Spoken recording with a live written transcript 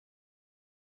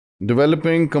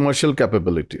Developing commercial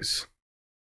capabilities.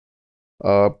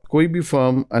 कोई भी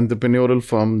firm, entrepreneurial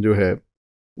firm जो है,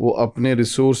 वो अपने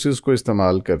रिसोर्सेज को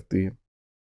इस्तेमाल करती है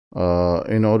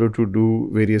in order to do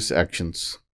various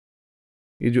actions.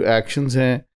 ये जो एक्शंस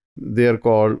हैं, they are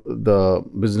called the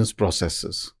business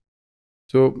processes.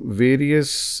 So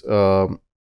various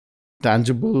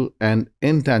tangible and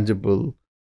intangible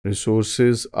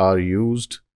resources are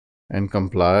used and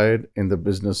complied in the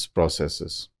business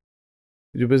processes.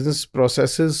 जो बिजनेस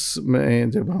प्रोसेसेस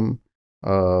में जब हम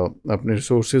अपने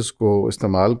रिसोर्सेज को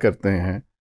इस्तेमाल करते हैं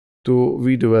तो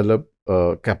we develop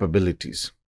capabilities.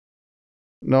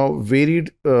 Now varied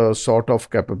sort of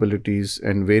capabilities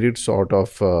and varied sort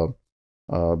of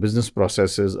business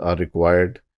processes are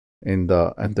required in the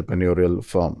entrepreneurial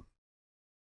firm.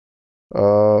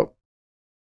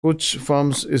 कुछ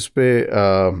फर्म्स इस पे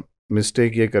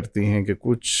मिस्टेक ये करती हैं कि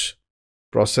कुछ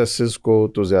प्रोसेसेस को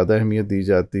तो ज़्यादा अहमियत दी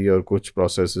जाती है और कुछ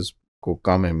प्रोसेसेस को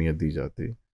कम अहमियत दी जाती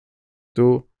है.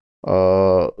 तो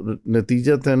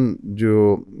नतीजतन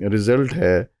जो रिज़ल्ट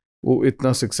है वो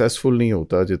इतना सक्सेसफुल नहीं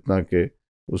होता जितना कि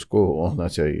उसको होना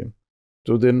चाहिए.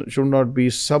 तो देन शुड नॉट बी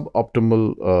सब optimal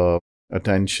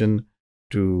attention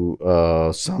to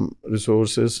some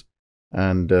resources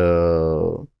and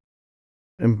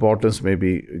importance may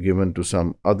be given to some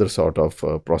other sort of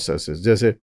processes.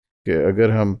 जैसे कि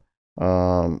अगर हम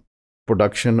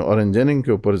प्रोडक्शन और इंजीनियरिंग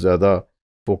के ऊपर ज़्यादा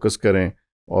फोकस करें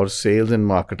और सेल्स एंड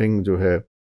मार्केटिंग जो है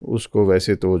उसको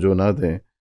वैसे तवज्जो ना दें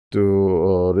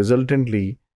तो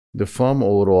रिजल्टेंटली द फर्म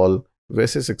ओवरऑल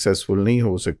वैसे सक्सेसफुल नहीं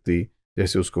हो सकती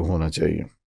जैसे उसको होना चाहिए.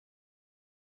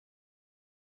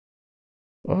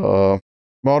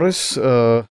 मॉरिस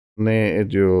ने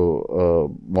जो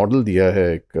मॉडल दिया है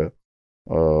एक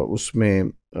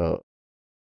उसमें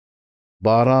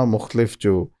 12 मुख्तलिफ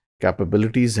जो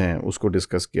कैपेबिलिटीज़ हैं उसको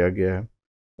डिस्कस किया गया है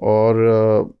और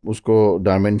उसको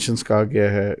डायमेंशंस कहा गया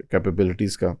है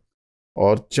कैपेबिलिटीज़ का,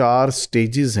 और 4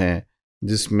 स्टेजेस हैं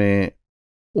जिसमें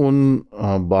उन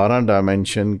 12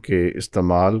 डायमेंशन के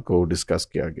इस्तेमाल को डिस्कस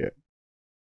किया गया.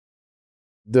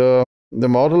 The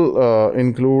model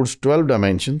includes 12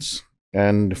 dimensions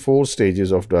and 4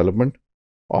 stages of development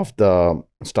of the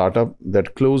startup that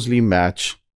closely match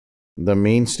the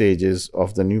main stages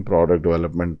of the new product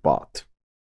development path.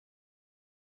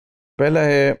 पहला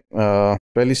है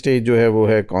पहली स्टेज जो है वो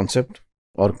है कॉन्सेप्ट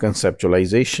और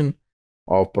conceptualisation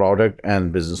of product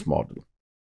and business model.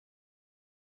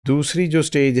 दूसरी जो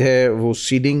स्टेज है वो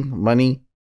सीडिंग मनी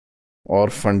और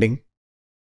फंडिंग.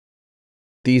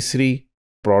 तीसरी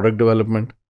प्रोडक्ट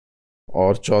डेवलपमेंट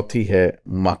और चौथी है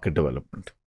मार्केट डेवलपमेंट.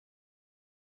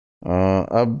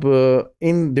 अब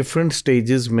इन डिफरेंट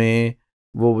स्टेजेस में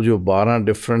वो जो 12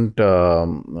 डिफरेंट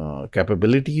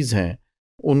कैपेबिलिटीज़ हैं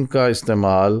उनका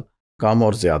इस्तेमाल कम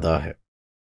और ज़्यादा है.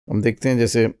 हम देखते हैं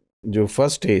जैसे जो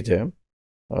फर्स्ट स्टेज है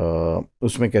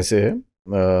उसमें कैसे है.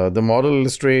 The model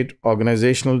illustrate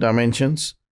organisational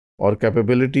dimensions और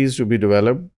capabilities to be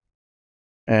developed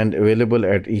and available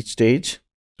at each stage.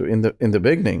 So in the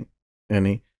beginning,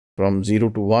 यानी from 0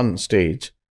 to 1 stage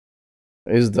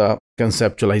is the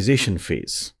conceptualization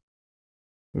phase,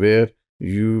 where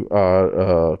you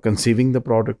are conceiving the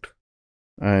product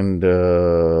and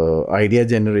idea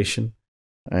generation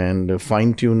and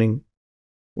fine tuning.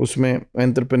 उसमें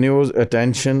entrepreneur's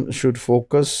attention should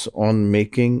focus on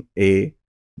making a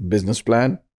business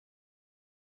plan,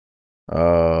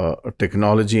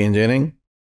 technology engineering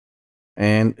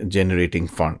and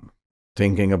generating fund.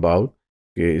 Thinking about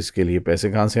कि इसके लिए पैसे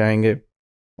कहाँ से आएंगे,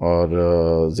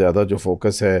 और ज़्यादा जो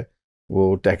फोकस है वो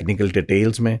टेक्निकल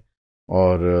डिटेल्स में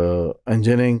और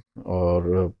इंजीनियरिंग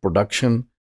और प्रोडक्शन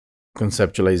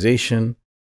कंसेप्चुलाइजेशन.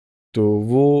 तो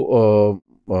वो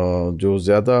जो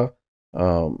ज़्यादा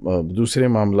दूसरे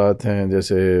मामलात हैं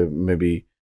जैसे may be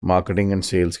marketing and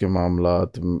sales के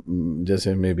मामलात,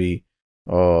 जैसे मे बी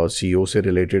CEO से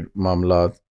रिलेटेड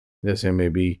मामलात, जैसे मे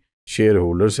बी शेयर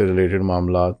होल्डर से रिलेटेड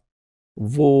मामलात,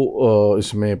 वो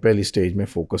इसमें पहली स्टेज में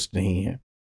फोकस नहीं है.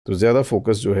 तो ज़्यादा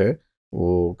फोकस जो है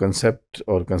वो कंसेप्ट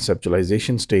और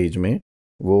कंसेप्चुलाइजेशन स्टेज में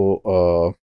वो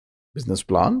बिजनेस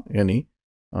प्लान यानी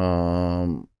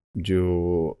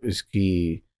जो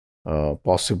इसकी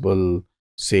पॉसिबल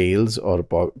सेल्स और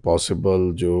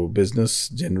पॉसिबल जो बिजनेस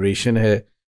जनरेशन है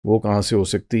वो कहाँ से हो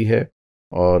सकती है,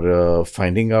 और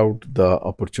finding out the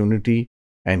opportunity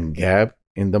and gap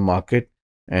in the market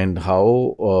and how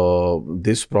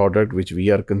this product which we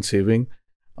are conceiving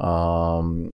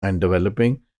and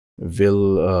developing will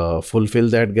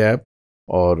fulfill that gap,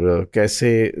 और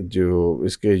कैसे जो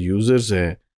इसके यूज़र्स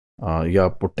हैं या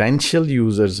पोटेंशियल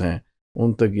यूज़र्स हैं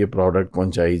उन तक ये प्रोडक्ट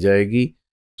पहुंचाई जाएगी.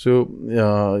 सो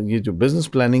ये जो बिज़नेस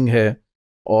प्लानिंग है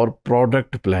और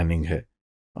प्रोडक्ट प्लानिंग है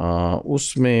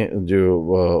उसमें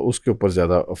जो उसके ऊपर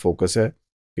ज़्यादा फोकस है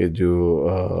कि जो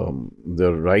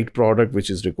the right product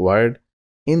which is required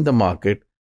in the market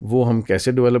वो हम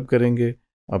कैसे डेवलप करेंगे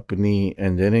अपनी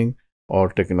इंजीनियरिंग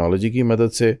और टेक्नोलॉजी की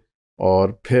मदद से,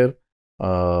 और फिर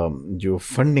जो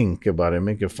फंडिंग के बारे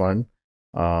में कि फ़ंड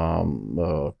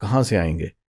कहाँ से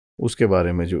आएंगे उसके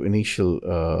बारे में जो इनिशियल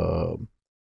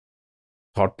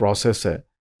थॉट प्रोसेस है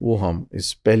वो हम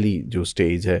इस पहली जो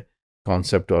स्टेज है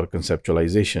कॉन्सेप्ट और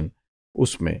कंसेप्चुअलाइजेशन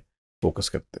उसमें फोकस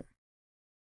करते हैं।